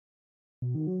Hello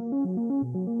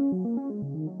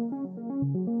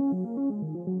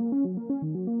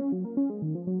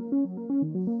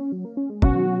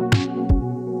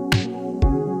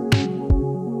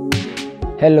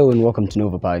and welcome to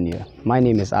Nova Pioneer. My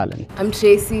name is Alan. I'm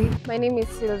Tracy. My name is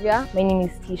Sylvia. My name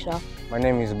is Tisha. My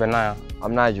name is Benaya.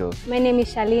 I'm Nigel. My name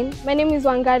is Charlene. My name is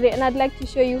Wangari, and I'd like to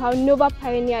show you how Nova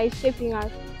Pioneer is shaping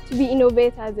us to be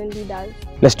innovators and leaders.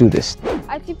 Let's do this.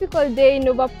 A typical day in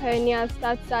Nova Pioneer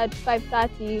starts at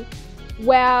 5:30,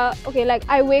 where,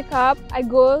 I wake up, I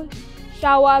go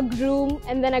shower, groom,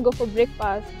 and then I go for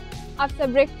breakfast. After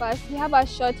breakfast, we have a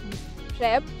short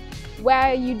prep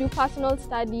where you do personal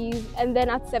studies, and then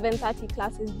at 7:30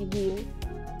 classes begin.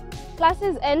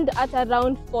 Classes end at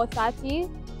around 4:30,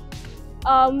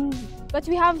 but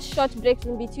we have short breaks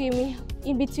in between.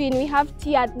 We have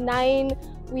tea at 9,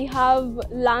 we have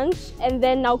lunch, and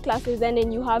then now classes end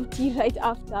and you have tea right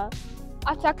after.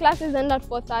 After classes end at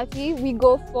 4:30, we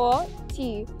go for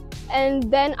tea, and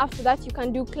then after that you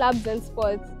can do clubs and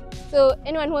sports. So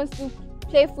anyone who wants to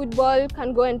play football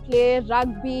can go and play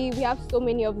rugby. We have so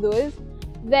many of those.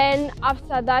 Then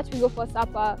after that we go for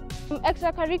supper.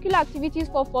 Extracurricular activities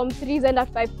for Form 3s end at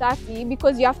 5:30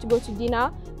 because you have to go to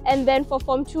dinner, and then for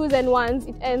Form 2s and 1s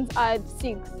it ends at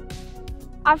 6.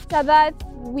 After that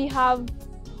we have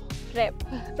prep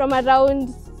from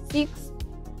around 6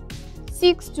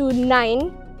 to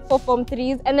 9 for Form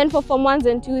 3s, and then for Form 1s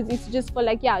and 2s it's just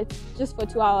for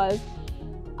 2 hours.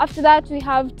 After that we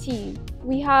have tea.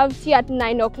 We have tea at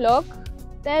 9 o'clock.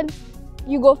 Then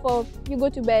you go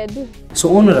to bed.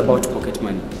 So on or about pocket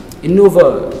money. In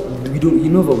Nova, we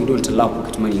don't allow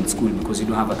pocket money in school because we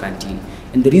don't have a canteen.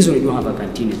 And the reason we don't have a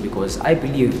canteen is because I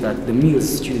believe that the meals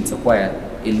students acquire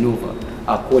in Nova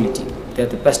are quality. They're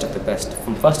the best of the best.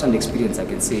 From first-hand experience, I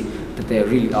can say that they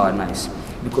really are nice.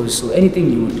 Because so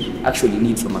anything you would actually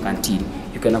need from a canteen,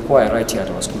 you can acquire right here at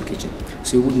our school kitchen.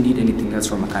 So you wouldn't need anything else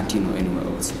from a canteen or anywhere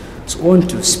else. So on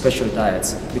to special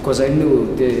diets, because I know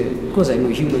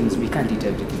humans, we can't eat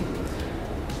everything.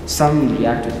 Some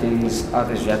react to things,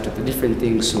 others react to different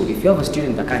things. So if you have a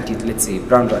student that can't eat, let's say,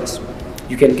 brown rice,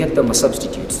 you can get them a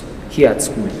substitute here at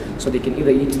school. So they can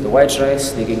either eat the white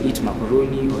rice, they can eat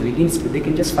macaroni, or they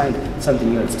can just find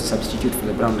something else to substitute for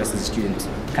the brown rice that the student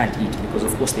can't eat, because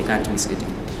of course they can't miss it.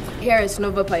 Here at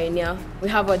Nova Pioneer, we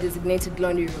have our designated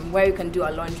laundry room where you can do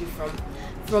our laundry from.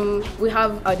 We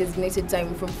have our designated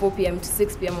time from 4 p.m. to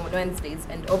 6 p.m. on Wednesdays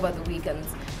and over the weekends.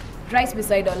 Right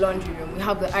beside our laundry room, we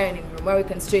have the ironing room where we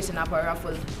can straighten up our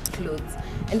ruffled clothes.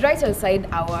 And right outside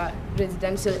our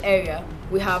residential area,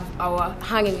 we have our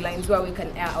hanging lines where we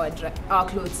can air our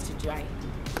clothes to dry.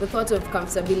 The thought of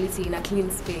comfortability in a clean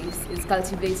space is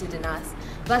cultivated in us.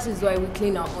 That is why we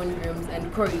clean our own rooms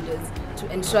and corridors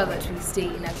to ensure that we stay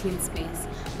in a clean space.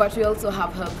 But we also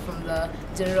have help from the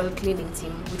general cleaning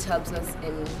team, which helps us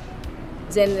in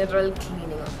general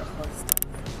cleaning of the hostel.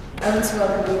 I want to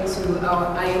welcome you to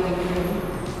our ironing room,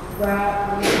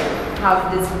 where we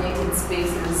have designated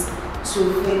spaces to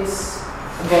fit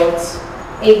about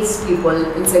 8 people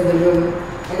inside the room.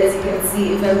 And as you can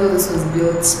see, even though this was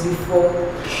built before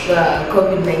the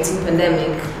COVID-19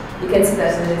 pandemic, you can see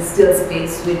that there is still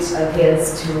space which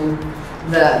adheres to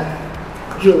the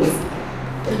rules.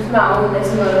 And now let's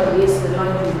move to the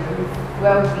laundry room,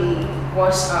 where we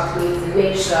wash our clothes and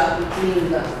make sure we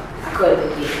clean them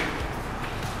accordingly.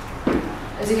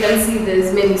 As you can see,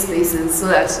 there's many spaces so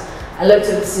that a lot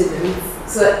of students,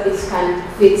 so that it can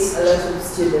fit a lot of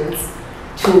students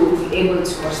to be able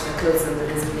to wash the clothes at the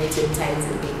designated times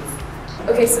and days.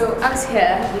 Okay, so out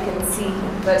here you can see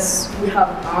that we have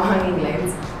our hanging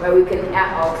lines where we can air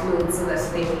our clothes so that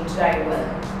they may dry well.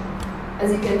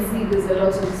 As you can see, there's a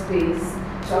lot of space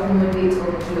to accommodate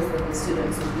all the clothes that the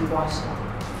students will be washing.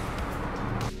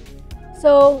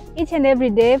 So each and every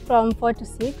day from 4 to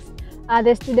 6,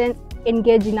 the students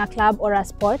engage in a club or a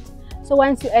sport. So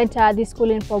once you enter the school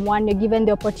in Form 1, you're given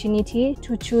the opportunity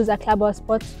to choose a club or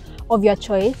sport of your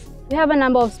choice. We have a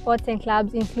number of sports and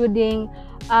clubs, including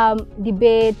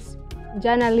debates,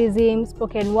 journalism,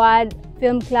 spoken word,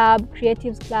 film club,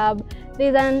 creatives club.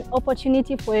 There's an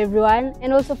opportunity for everyone,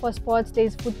 and also for sports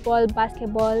there's football,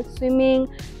 basketball, swimming,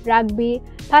 rugby.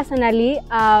 Personally,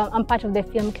 I'm part of the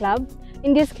film club.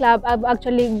 In this club, I've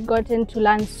actually gotten to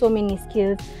learn so many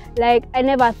skills. Like, I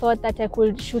never thought that I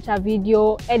could shoot a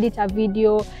video, edit a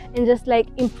video, and just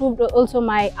improve also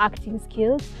my acting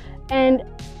skills. And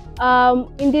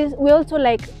in this, we also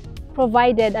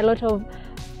provided a lot of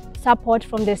support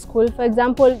from the school. For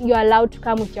example, you're allowed to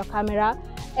come with your camera,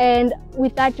 and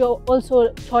with that you're also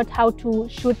taught how to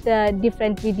shoot the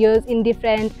different videos in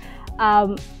different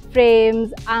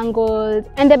frames, angles,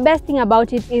 and the best thing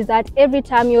about it is that every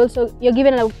time you're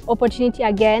given an opportunity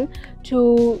again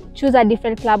to choose a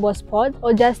different club or sport,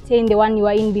 or just stay in the one you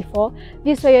were in before.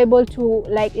 This way you're able to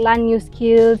like learn new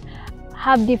skills,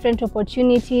 have different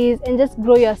opportunities, and just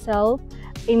grow yourself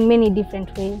in many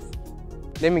different ways.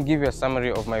 Let me give you a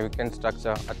summary of my weekend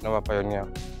structure at Nova Pioneer.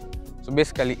 So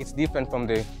basically, it's different from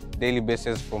the daily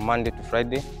basis from Monday to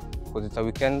Friday, because it's a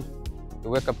weekend. The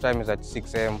wake-up time is at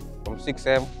 6 a.m. From 6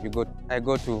 a.m., I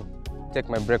go to take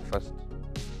my breakfast.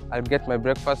 I'll get my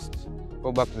breakfast,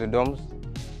 go back to the dorms.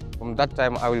 From that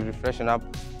time, I will refreshen up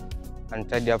and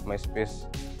tidy up my space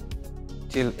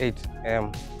till 8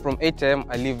 a.m. From 8 a.m.,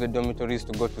 I leave the dormitories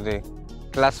to go to the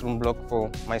classroom block for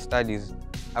my studies.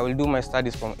 I will do my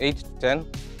studies from 8 to 10.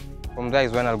 From there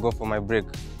is when I'll go for my break.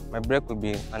 My break will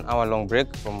be an hour-long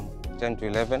break from 10 to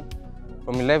 11.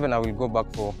 From 11, I will go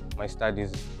back for my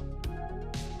studies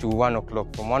to 1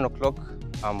 o'clock. From 1 o'clock,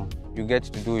 you get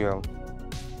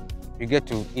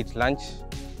to eat lunch,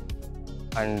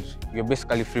 and you're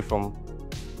basically free from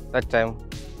that time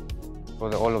for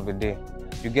the whole of the day.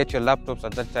 You get your laptops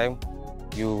at that time.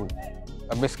 You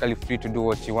are basically free to do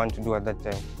what you want to do at that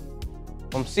time.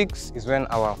 From 6 is when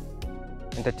our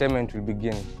entertainment will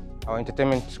begin. Our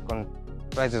entertainment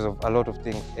comprises of a lot of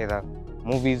things, either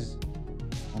movies,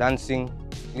 dancing,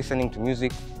 listening to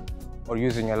music, or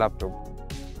using your laptop.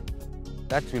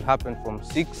 That will happen from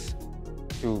 6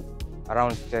 to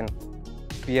around 10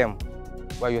 p.m.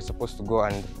 where you're supposed to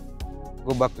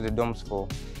go back to the dorms for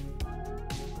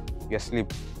your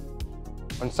sleep.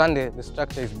 On Sunday, the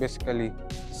structure is basically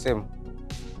the same.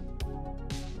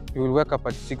 You will wake up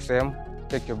at 6 a.m.,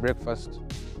 take your breakfast,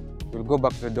 you will go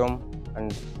back to the dorm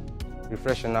and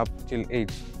refreshen up till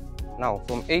 8. Now,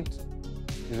 from 8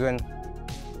 is when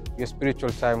your spiritual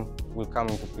time will come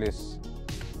into place.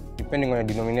 Depending on your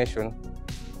denomination,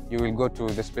 you will go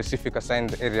to the specific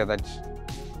assigned area that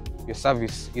your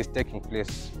service is taking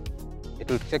place. It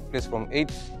will take place from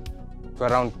 8 to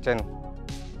around 10.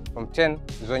 From 10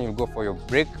 is when you'll go for your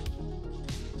break,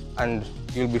 and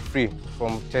you'll be free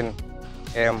from 10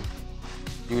 a.m.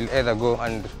 You will either go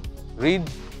and read,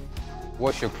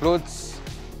 wash your clothes,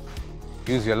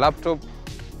 use your laptop.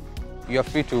 You are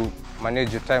free to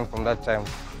manage your time from that time.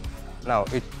 Now,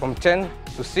 from 10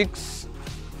 to 6,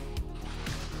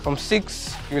 from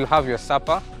 6, you will have your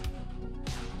supper.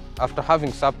 After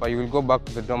having supper, you will go back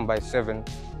to the dorm by 7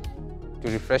 to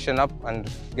refreshen up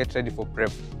and get ready for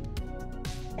prep.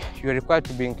 You are required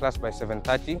to be in class by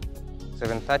 7:30.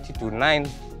 7:30 to 9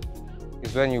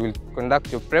 is when you will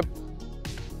conduct your prep.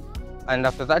 And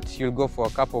after that, you'll go for a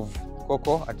cup of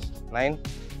cocoa at 9.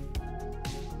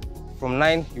 From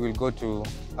 9,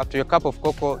 after your cup of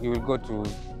cocoa, you will go to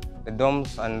the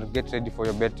dorms and get ready for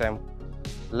your bedtime.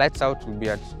 Lights out will be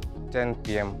at 10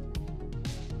 p.m.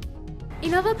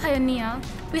 In Nova Pioneer,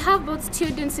 we have both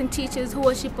students and teachers who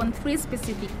worship on 3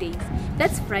 specific days.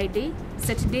 That's Friday,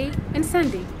 Saturday, and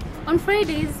Sunday. On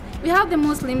Fridays, we have the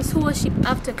Muslims who worship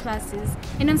after classes,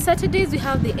 and on Saturdays we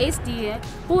have the SDA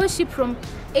who worship from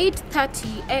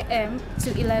 8:30 a.m. to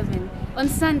 11. On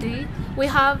Sunday, we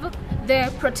have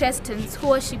the Protestants who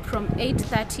worship from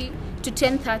 8:30 to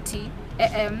 10:30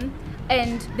 a.m.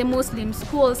 and the Muslims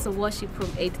who also worship from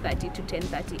 8:30 to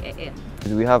 10:30 a.m.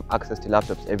 We have access to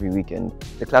laptops every weekend.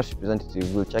 The class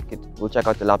representative will check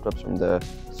out the laptops from the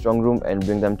strong room and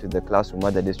bring them to the classroom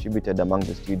where they're distributed among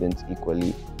the students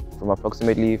equally, from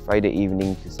approximately Friday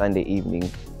evening to Sunday evening,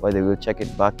 where they will check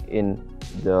it back in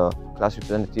the class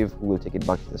representative who will take it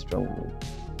back to the strong room.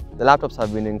 The laptops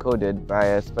have been encoded by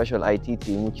a special IT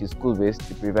team which is school-based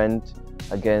to prevent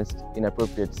against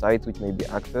inappropriate sites which may be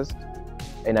accessed,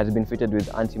 and has been fitted with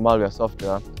anti-malware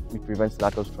software which prevents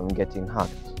laptops from getting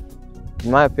hacked. In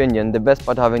my opinion, the best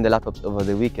part of having the laptops over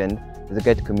the weekend is I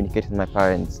get to communicate with my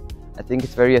parents. I think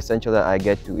it's very essential that I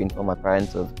get to inform my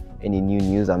parents of any new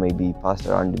news that may be passed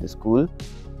around in the school,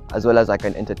 as well as I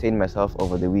can entertain myself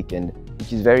over the weekend,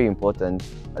 which is very important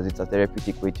as it's a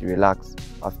therapeutic way to relax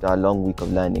after a long week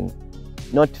of learning.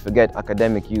 Not to forget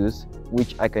academic use,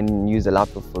 which I can use the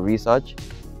laptop for research,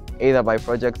 either by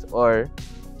projects or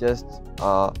just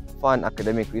fun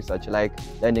academic research, like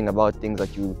learning about things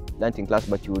that you learned in class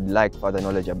but you would like further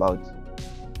knowledge about.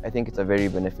 I think it's a very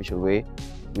beneficial way,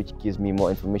 which gives me more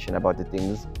information about the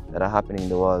things that are happening in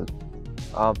the world.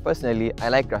 Personally, I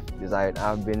like graphic design.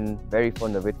 I've been very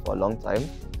fond of it for a long time.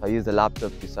 I use the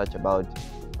laptop to search about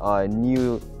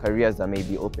new careers that may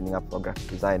be opening up for a graphic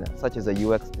designer, such as a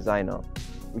UX designer,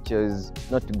 which is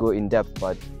not to go in depth,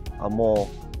 but a more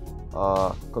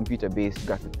computer-based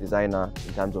graphic designer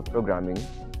in terms of programming.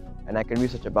 And I can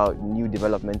research about new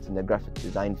developments in the graphic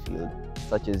design field,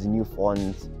 such as new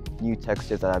fonts, new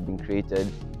textures that have been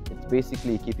created. It's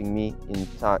basically keeping me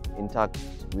intact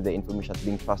with the information that's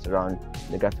being passed around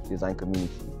the graphic design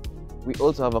community. We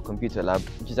also have a computer lab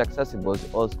which is accessible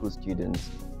to all school students.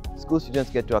 School students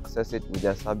get to access it with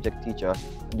their subject teacher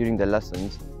during the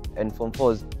lessons, and Form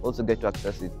 4s also get to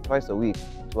access it twice a week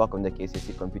to work on the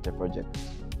KCSE computer projects.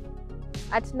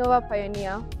 At Nova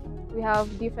Pioneer, we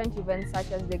have different events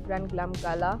such as the Grand Glam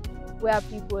Gala, where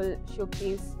people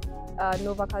showcase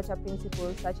Nova culture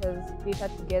principles such as greater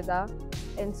together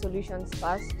and solutions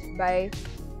first by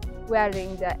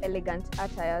wearing their elegant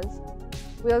attires.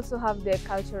 We also have the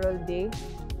Cultural Day,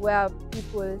 where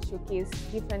people showcase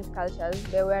different cultures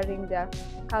by wearing their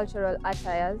cultural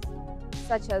attires,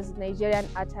 such as Nigerian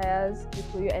attires,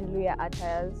 Kikuyu and Luya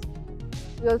attires.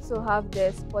 We also have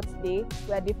the Sports Day,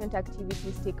 where different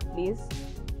activities take place,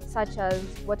 such as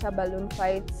water balloon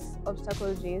fights,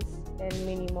 obstacle race, and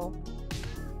many more.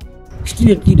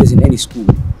 Student leaders in any school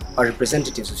are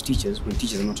representatives of teachers when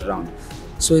teachers are not around.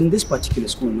 So in this particular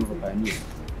school, Nova Pioneer,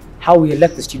 how we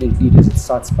elect the student leaders, it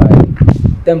starts by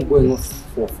them going off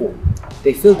for a form.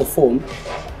 They fill the form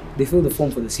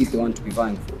for the seat they want to be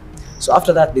vying for. So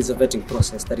after that, there's a vetting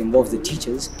process that involves the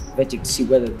teachers vetting to see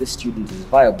whether this student is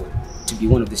viable to be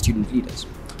one of the student leaders.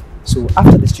 So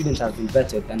after the students have been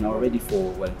vetted and are ready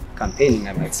for, well, campaigning,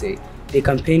 I might say, they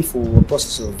campaign for a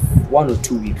process of 1 or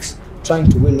 2 weeks, trying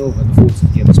to win over the votes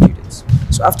of the other students.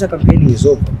 So after campaigning is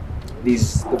over,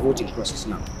 there's the voting process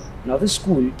now. Now this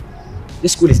school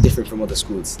is different from other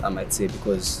schools, I might say,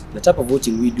 because the type of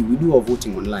voting we do our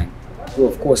voting online. So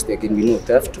of course there can be no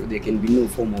theft, or there can be no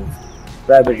form of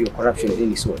bribery or corruption of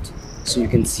any sort. So you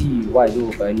can see why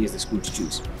Nova Pioneer is the school to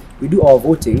choose. We do our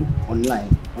voting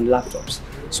online on laptops.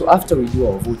 So after we do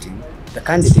our voting, the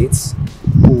candidates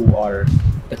who are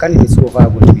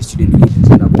viable to be student leaders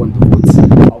and have won the votes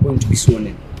are going to be sworn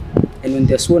in. And when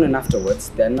they're sworn in afterwards,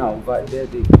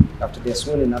 after they're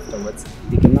sworn in afterwards,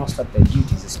 they can now start their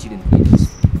duties as student leaders.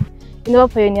 In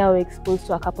Nova Pioneer, we're exposed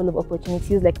to a couple of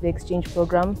opportunities like the exchange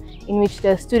program, in which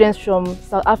the students from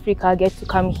South Africa get to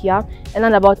come here and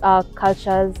learn about our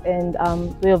cultures and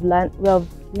way of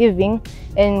living,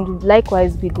 and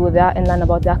likewise we go there and learn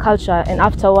about their culture, and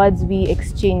afterwards we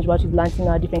exchange what we've learned in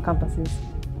our different campuses.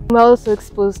 We're also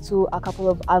exposed to a couple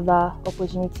of other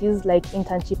opportunities like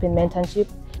internship and mentorship.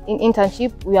 In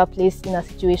internship, we are placed in a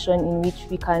situation in which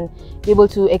we can be able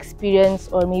to experience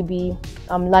or maybe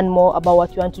learn more about what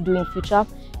we want to do in future,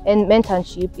 and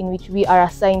mentorship, in which we are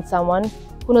assigned someone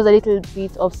who knows a little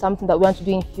bit of something that we want to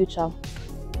do in future.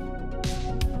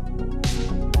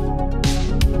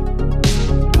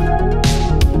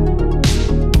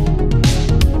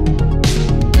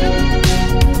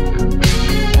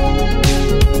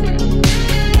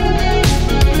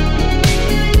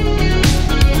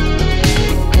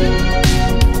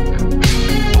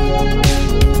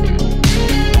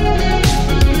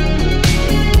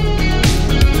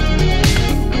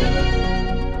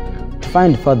 To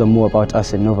find further more about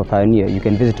us at Nova Pioneer, you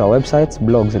can visit our websites,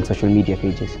 blogs and social media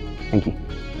pages. Thank you.